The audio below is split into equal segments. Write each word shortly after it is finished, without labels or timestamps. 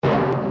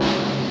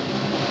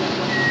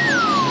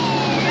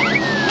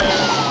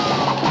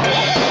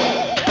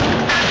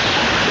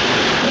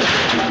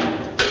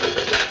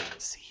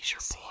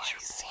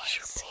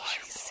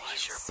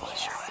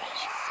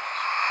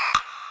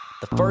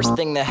first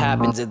thing that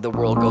happens is the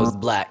world goes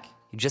black.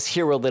 You just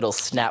hear a little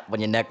snap when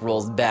your neck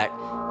rolls back.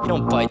 You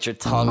don't bite your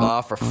tongue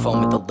off or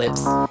foam at the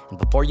lips. And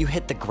before you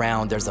hit the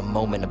ground, there's a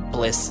moment of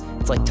bliss.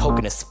 It's like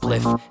toking a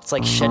spliff. It's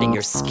like shedding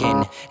your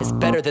skin. It's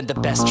better than the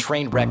best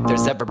train wreck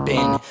there's ever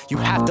been. You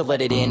have to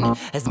let it in,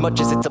 as much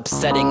as it's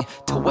upsetting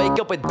to wake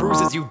up with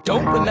bruises you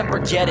don't remember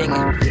getting.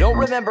 You don't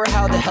remember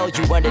how the hell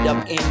you ended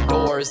up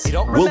indoors. You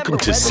don't Welcome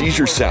to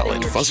Seizure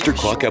Salad,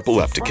 Fustercluck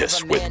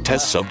Epilepticus, with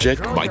test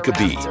subject Micah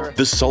B.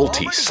 The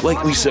salty,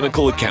 slightly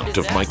cynical account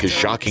of Micah's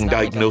shocking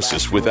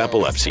diagnosis with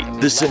epilepsy,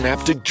 the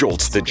synaptic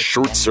jolts that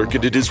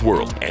short-circuited his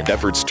world, and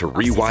efforts to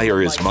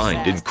rewire his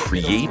mind and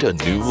create a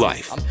new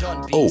life.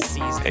 Oh,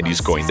 and he's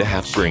going to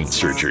have brain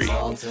surgery.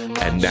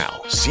 And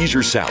now,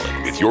 Seizure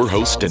Salad with your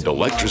host and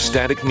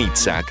electrostatic meat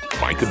sack,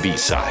 Micah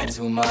B-Side.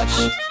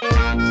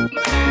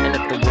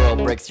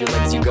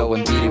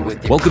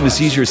 Welcome to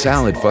Seizure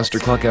Salad,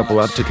 Fustercluck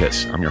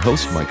Epilepticus. I'm your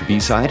host, Micah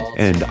B-Side,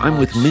 and I'm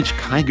with Mitch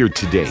Kiger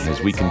today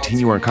as we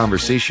continue our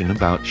conversation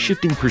about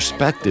shifting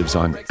perspectives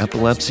on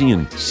epilepsy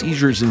and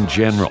seizures in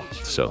general.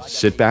 So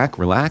sit back,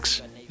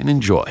 relax, and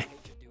enjoy.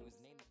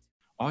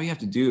 All you have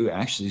to do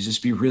actually is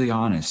just be really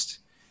honest.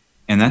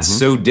 And that's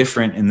so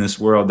different in this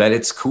world that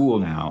it's cool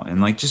now. And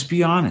like, just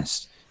be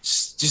honest.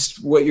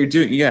 Just what you're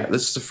doing. Yeah,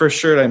 this is the first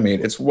shirt I made.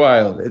 It's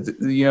wild.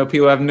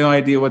 People have no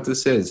idea what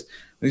this is.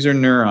 These are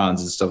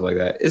neurons and stuff like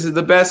that. Is it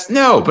the best?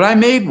 No, but I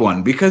made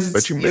one because it's,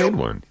 But you made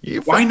one.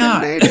 Why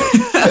not? Made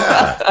it.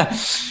 Yeah.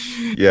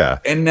 Yeah.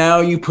 And now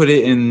you put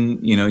it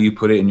in, you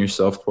put it in your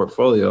self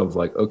portfolio of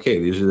like, okay,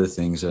 these are the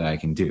things that I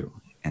can do.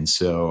 And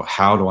so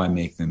how do I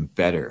make them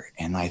better?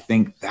 And I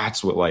think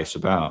that's what life's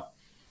about.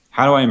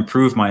 How do I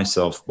improve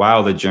myself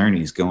while the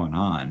journey's going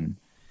on?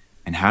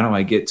 And how do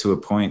I get to a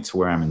point to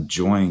where I'm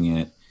enjoying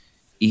it,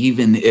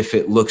 even if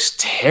it looks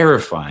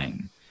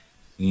terrifying,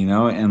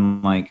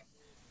 and like,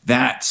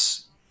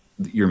 that's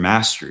your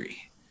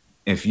mastery.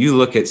 If you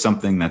look at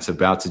something that's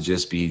about to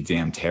just be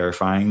damn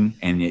terrifying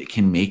and it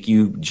can make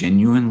you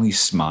genuinely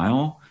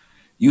smile,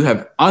 you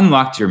have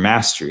unlocked your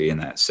mastery in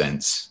that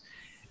sense.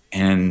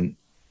 And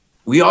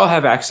we all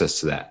have access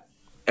to that.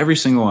 Every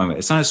single one of it.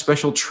 It's not a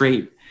special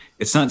trait.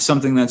 It's not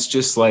something that's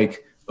just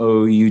like,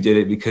 oh, you did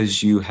it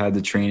because you had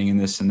the training and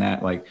this and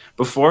that. Like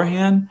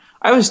beforehand,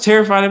 I was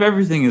terrified of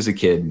everything as a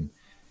kid.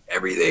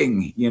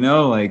 Everything,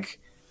 like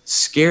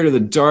scared of the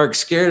dark,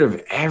 scared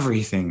of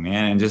everything,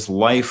 man. And just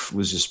life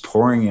was just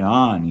pouring it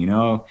on,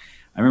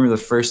 I remember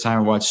the first time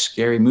I watched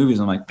scary movies,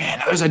 I'm like,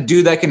 man, there's a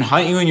dude that can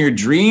hunt you in your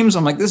dreams.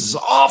 I'm like, this is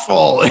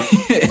awful.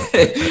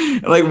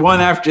 Like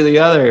one after the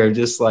other,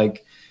 just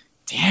like,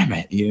 damn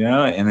it,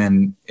 And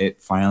then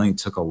it finally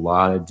took a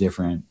lot of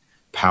different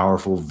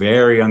powerful,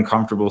 very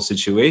uncomfortable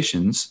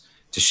situations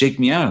to shake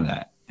me out of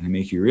that and to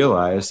make you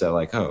realize that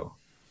like, oh,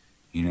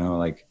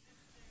 like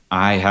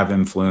I have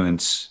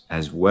influence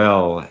as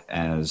well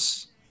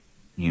as,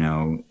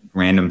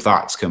 random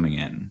thoughts coming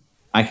in.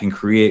 I can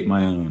create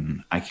my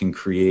own. I can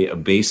create a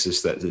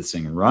basis that this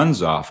thing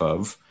runs off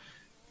of.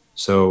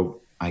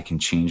 So I can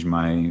change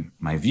my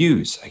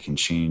views. I can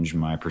change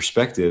my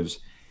perspectives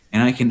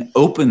and I can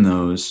open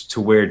those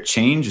to where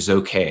change is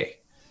okay.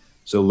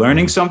 So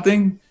learning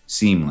something,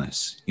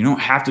 seamless. You don't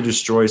have to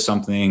destroy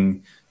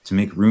something to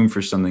make room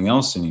for something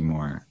else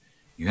anymore.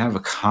 You have a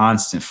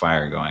constant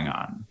fire going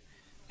on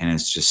and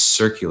it's just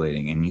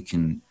circulating and you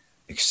can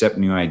accept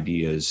new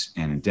ideas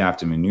and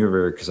adapt and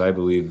maneuver because I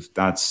believe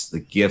that's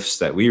the gifts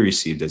that we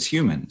received as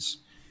humans.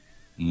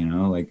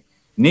 Like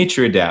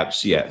nature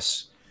adapts,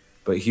 yes,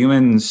 but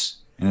humans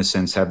in a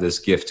sense have this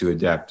gift to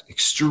adapt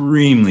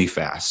extremely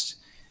fast.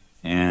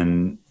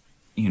 And,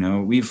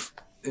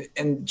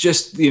 and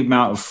just the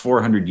amount of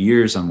 400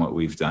 years on what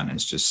we've done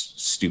is just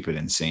stupid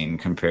insane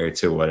compared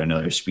to what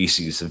another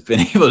species have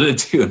been able to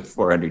do in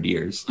 400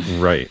 years.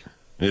 Right.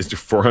 It's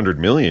 400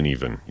 million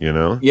even,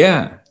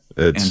 Yeah.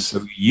 And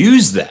so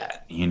use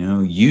that,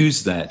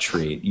 use that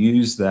trait,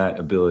 use that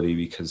ability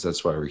because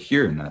that's why we're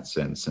here in that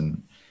sense.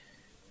 And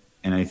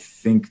I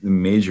think the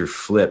major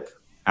flip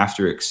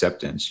after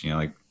acceptance,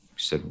 like you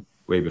said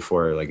way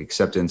before, like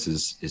acceptance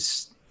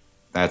is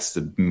that's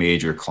the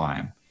major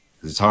climb.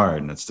 It's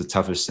hard. And that's the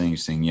toughest thing,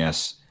 saying,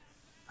 yes,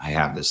 I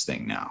have this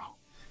thing now.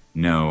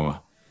 No,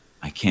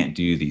 I can't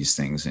do these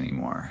things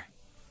anymore.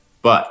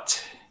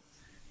 But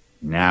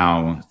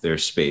now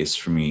there's space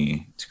for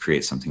me to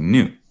create something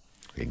new.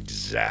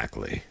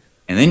 Exactly.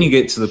 And then you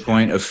get to the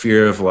point of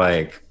fear of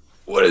like,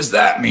 what does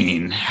that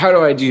mean? How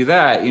do I do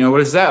that? What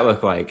does that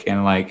look like?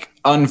 And like,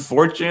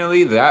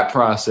 unfortunately, that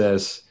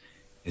process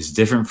is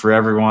different for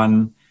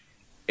everyone.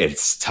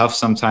 It's tough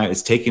sometimes.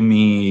 It's taken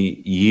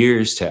me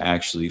years to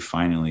actually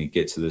finally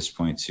get to this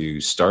point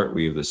to start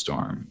Weave the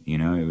Storm.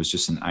 It was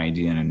just an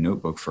idea in a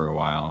notebook for a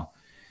while.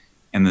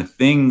 And the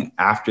thing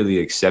after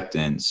the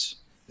acceptance,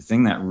 the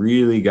thing that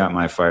really got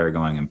my fire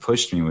going and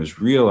pushed me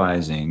was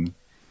realizing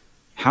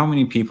how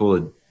many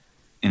people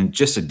in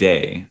just a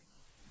day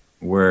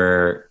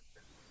were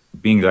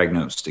being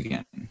diagnosed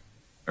again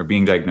or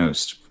being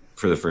diagnosed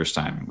for the first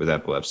time with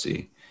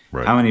epilepsy.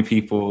 Right. How many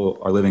people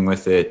are living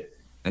with it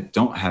that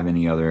don't have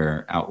any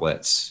other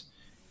outlets?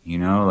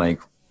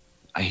 Like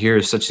I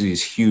hear such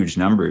these huge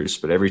numbers,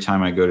 but every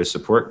time I go to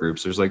support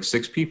groups, there's like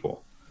 6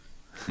 people.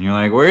 And you're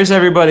like, where's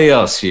everybody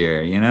else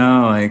here? You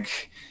know,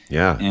 like,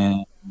 Yeah.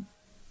 And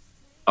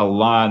a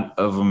lot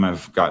of them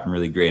have gotten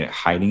really great at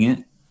hiding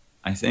it,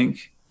 I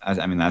think.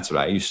 I mean, that's what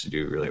I used to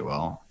do really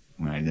well.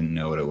 When I didn't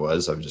know what it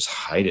was, I would just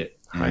hide it.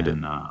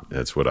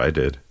 That's what I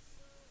did.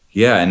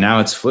 Yeah, and now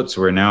it's flipped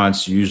where now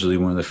it's usually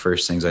one of the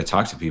first things I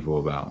talk to people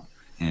about.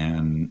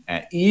 And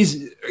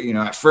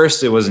at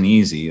first it wasn't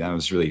easy. I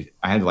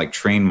had to like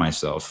train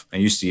myself. I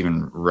used to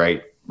even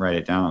write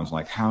it down. I was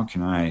like, how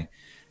can I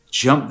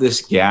jump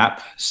this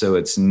gap so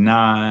it's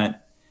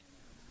not,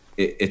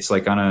 it's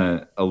like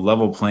on a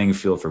level playing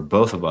field for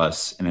both of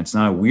us, and it's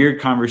not a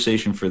weird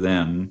conversation for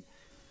them.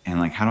 And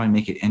like, how do I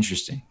make it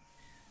interesting?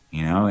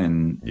 You know?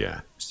 And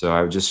yeah. So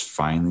I would just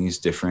find these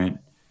different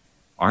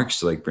arcs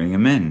to like bring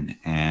them in.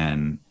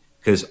 And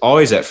because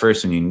always at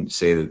first when you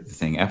say the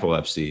thing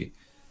epilepsy,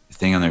 the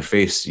thing on their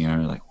face, you know,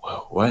 you're like,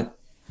 whoa, what?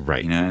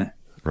 Right. You know?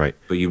 Right.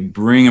 But you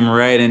bring them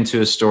right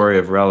into a story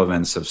of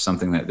relevance of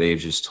something that they've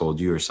just told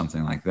you or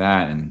something like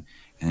that. And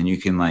then you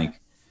can like,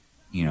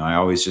 you know, I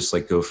always just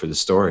like go for the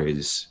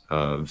stories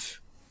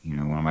of, you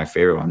know, one of my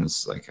favorite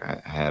ones. Like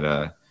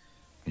I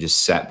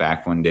just sat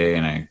back one day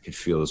and I could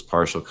feel this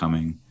partial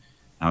coming.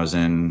 I was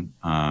in,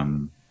 I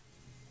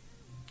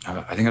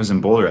think I was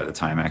in Boulder at the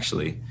time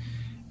actually.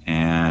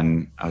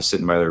 And I was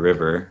sitting by the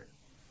river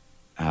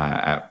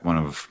at one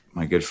of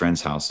my good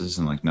friend's houses,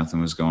 and like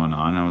nothing was going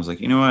on. I was like,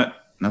 you know what?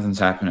 Nothing's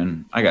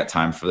happening. I got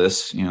time for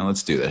this. You know,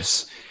 let's do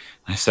this.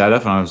 I sat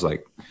up and I was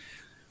like,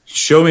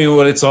 show me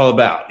what it's all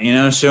about. You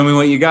know, show me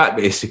what you got,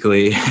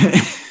 basically.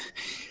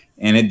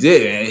 And it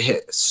did. It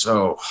hit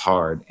so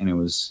hard. And it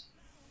was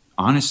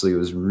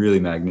really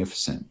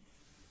magnificent.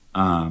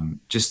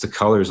 Just the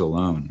colors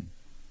alone.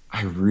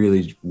 I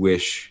really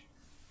wish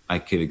I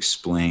could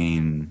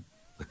explain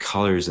the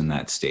colors in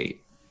that state.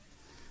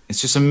 It's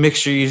just a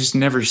mixture you just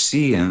never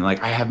see. And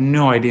like, I have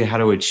no idea how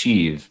to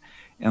achieve.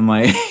 And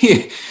like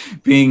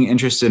being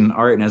interested in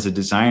art and as a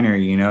designer,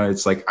 you know,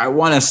 it's like, I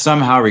want to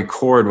somehow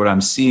record what I'm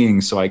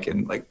seeing so I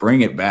can like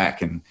bring it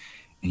back, and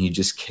you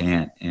just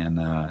can't.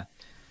 And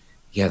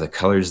yeah, the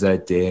colors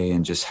that day,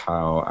 and just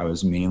how I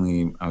was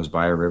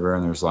by a river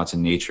and there was lots of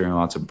nature and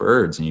lots of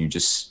birds, and I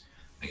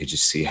could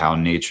just see how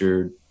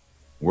nature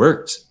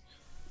worked,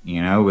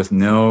 you know, with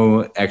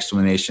no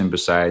explanation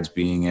besides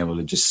being able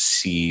to just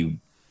see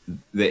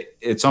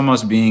it's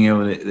almost being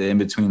able to, the in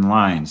between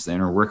lines, the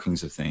inner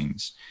workings of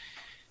things.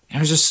 And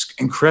it was just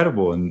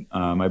incredible. And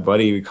my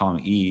buddy, we call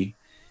him E,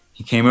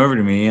 he came over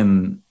to me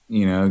and,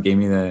 you know, gave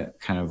me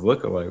that kind of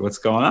look of like, what's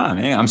going on?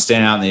 Hey, I'm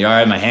standing out in the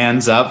yard, my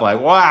hands up, like,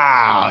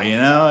 wow, you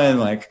know, and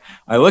like,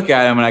 I look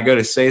at him and I go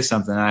to say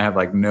something and I have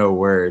like no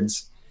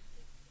words.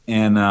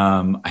 And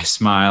I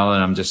smile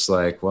and I'm just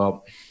like,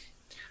 well,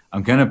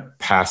 I'm going to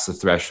pass the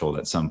threshold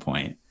at some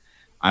point.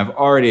 I've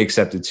already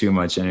accepted too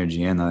much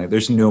energy in. Like,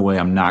 there's no way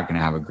I'm not going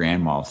to have a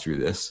grand mal through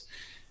this.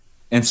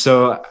 And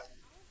so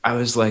I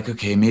was like,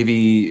 okay,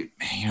 maybe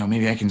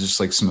I can just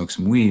like smoke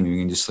some weed. Maybe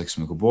we can just like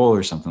smoke a bowl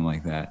or something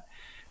like that.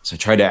 So I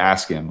tried to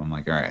ask him. I'm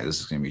like, all right,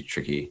 this is going to be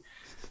tricky.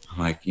 I'm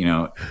like, you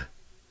know,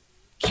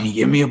 can you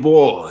give me a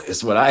bowl?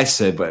 Is what I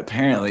said. But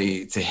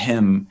apparently to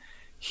him,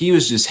 he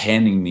was just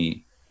handing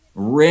me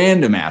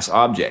random ass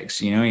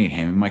objects. You know, he'd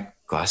hand me my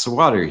glass of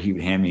water. He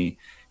would hand me,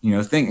 you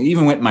know, thing. I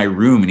even went in my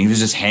room and he was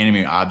just handing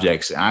me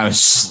objects. And I was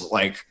just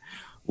like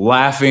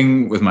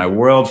laughing with my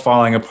world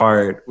falling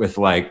apart with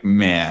like,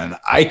 man,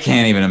 I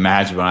can't even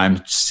imagine what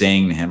I'm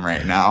saying to him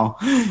right now.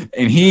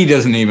 And he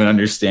doesn't even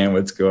understand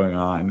what's going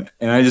on.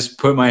 And I just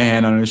put my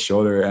hand on his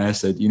shoulder and I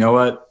said, you know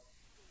what?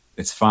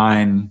 It's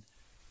fine.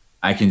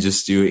 I can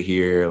just do it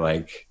here.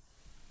 Like,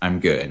 I'm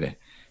good.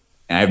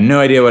 And I have no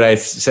idea what I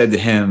said to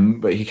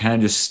him, but he kind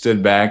of just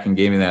stood back and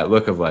gave me that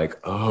look of like,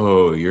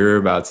 oh, you're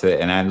about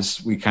to,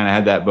 and we kind of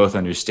had that both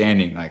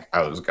understanding, like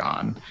I was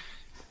gone.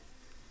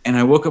 And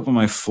I woke up on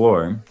my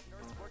floor,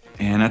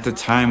 and at the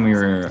time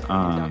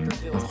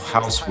the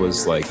house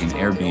was like an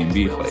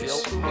Airbnb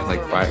place. It had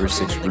like 5 or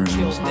 6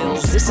 rooms.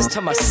 This is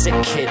to my sick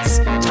kids.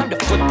 Time to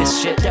flip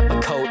this shit.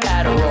 Depakote,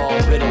 Adderall,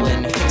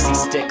 Ritalin, Pixie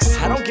sticks.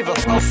 I don't give a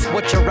fuck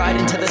what you're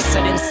riding to the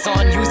setting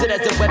sun. Use it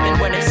as a weapon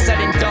when it's said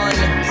and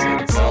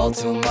done. It's all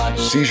too much.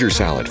 Seizure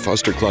Salad,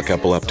 Fustercluck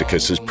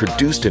Epilepticus is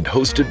produced and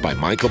hosted by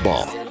Michael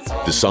Ball.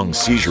 The song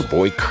Seizure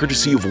Boy,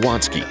 courtesy of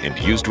Watsky and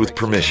used with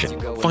permission.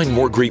 Find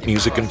more great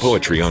music and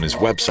poetry on his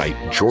website,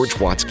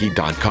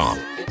 georgewatsky.com.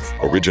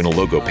 Original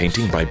logo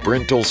painting by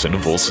Brent Olson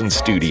of Olson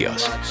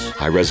Studios.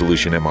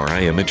 High-resolution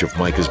MRI image of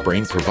Micah's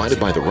brain provided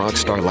by the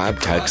Rockstar Lab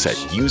techs at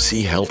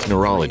UC Health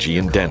Neurology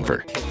in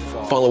Denver.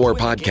 Follow our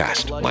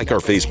podcast, like our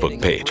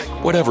Facebook page,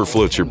 whatever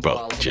floats your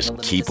boat. Just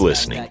keep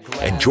listening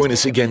and join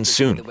us again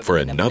soon for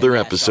another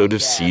episode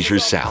of Seizure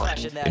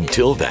Salad.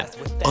 Until then,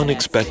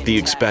 unexpect the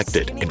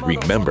expected and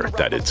remember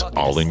that it's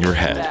all in your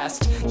head.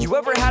 You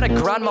ever had a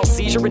grand mal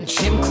seizure in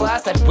gym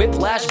class? That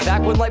whiplash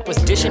back when life was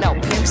dishing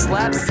out pimp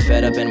slaps?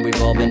 Fed up and we've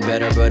all been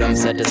better, but I'm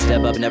set to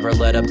step up. Never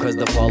let up, cause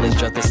the fall is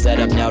just a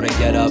setup now to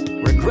get up.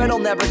 Regret'll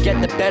never get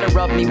the better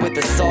of me with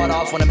the sawed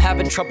off. When I'm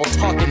having trouble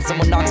talking,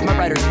 someone knocks my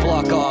writer's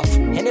block off.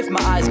 And if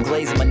my eyes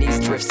glaze and my knees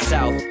drift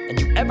south, and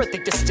you ever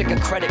think to stick a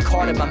credit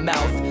card in my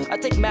mouth, I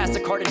take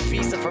MasterCard and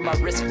Visa for my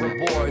risk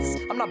rewards.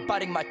 I'm not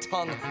biting my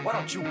tongue, why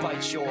don't you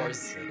bite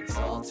yours? It's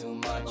all too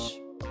much.